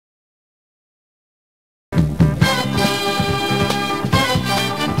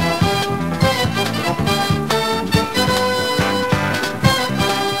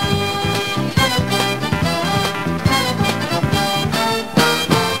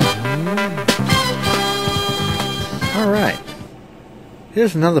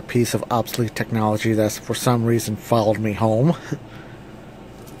Here's another piece of obsolete technology that's for some reason followed me home.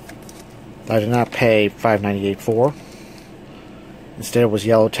 I did not pay $5.98 for. Instead, it was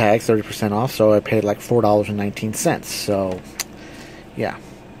yellow tag, 30% off, so I paid like $4.19. So, yeah.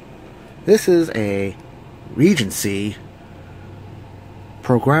 This is a Regency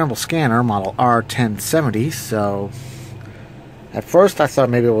programmable scanner, model R1070. So, at first I thought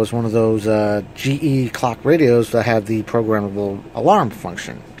maybe it was one of those GE clock radios that had the programmable alarm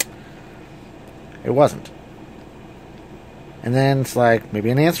function. It wasn't. And then it's like,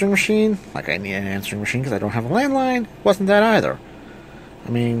 maybe an answering machine? Like, I need an answering machine because I don't have a landline? Wasn't that either. I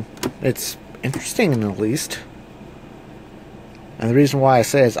mean, it's interesting at least. And the reason why I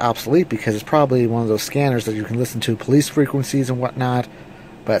say it's obsolete, because it's probably one of those scanners that you can listen to police frequencies and whatnot.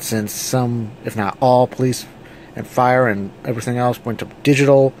 But since some, if not all, police and fire and everything else went to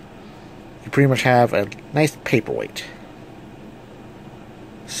digital, you pretty much have a nice paperweight.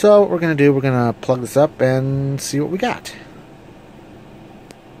 So what we're going to do, we're going to plug this up and see what we got.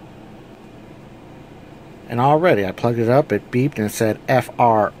 And already I plugged it up, it beeped and it said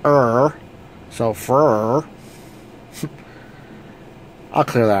FR, so fur. I'll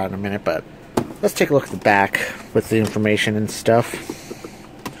clear that out in a minute, but let's take a look at the back with the information and stuff.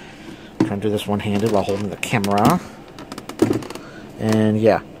 I'm trying to do this one-handed while holding the camera. And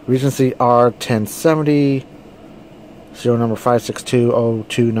yeah, Regency R1070, serial number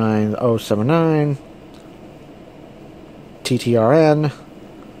 562029079, TTRN,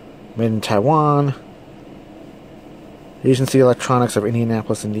 made in Taiwan, Regency Electronics of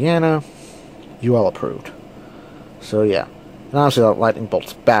Indianapolis, Indiana, UL approved. So yeah, and obviously that lightning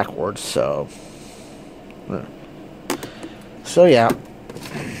bolt's backwards, so yeah.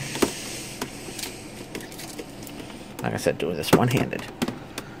 Like I said, doing this one-handed.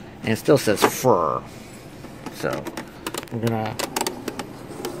 And it still says fur. So, I'm gonna...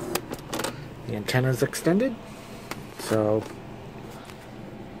 The antenna's extended. So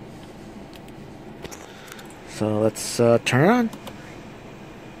let's turn it on.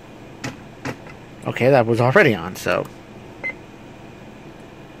 Okay, that was already on, so...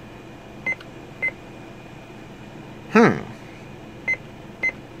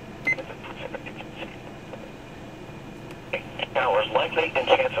 Showers likely and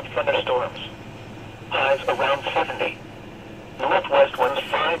chance of thunderstorms. Highs around 70. Northwest winds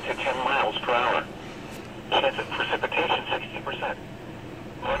 5 to 10 miles per hour. Chance of precipitation 60%.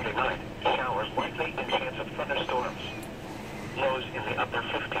 Monday night, showers likely and chance of thunderstorms. Lows in the upper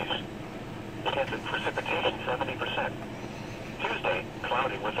 50s. Chance of precipitation 70%. Tuesday,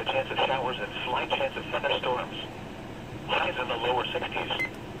 cloudy with a chance of showers and slight chance of thunderstorms. Highs in the lower 60s.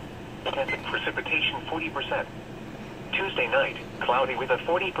 Chance of precipitation 40%. Tuesday night, cloudy with a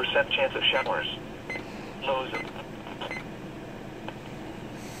 40% chance of showers. Lows of...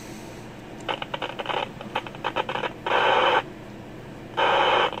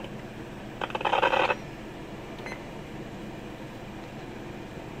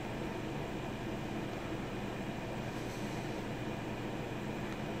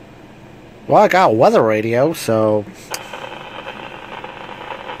 Well, I got a weather radio, so...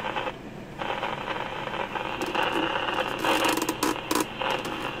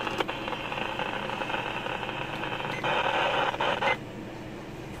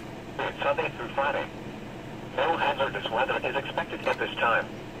 Sunday through Friday. No hazardous weather is expected at this time.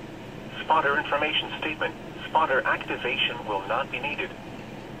 Spotter information statement. Spotter activation will not be needed.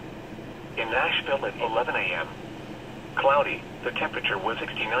 In Nashville at 11 a.m. Cloudy. The temperature was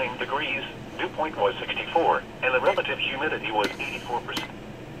 69 degrees, dew point was 64, and the relative humidity was 84%.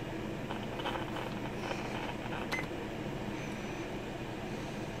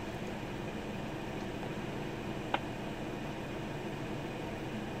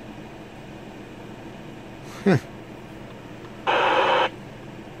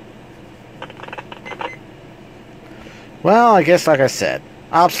 Well, I guess, like I said,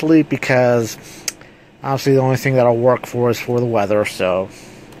 obsolete because obviously the only thing that'll work for is for the weather, so...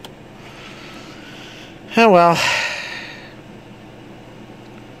 Oh well.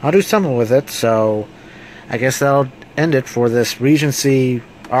 I'll do something with it, so I guess that'll end it for this Regency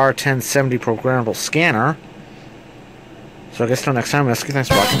R1070 programmable scanner. So I guess till next time, Eskie, thanks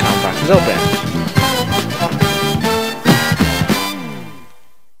for watching. Comment box is open.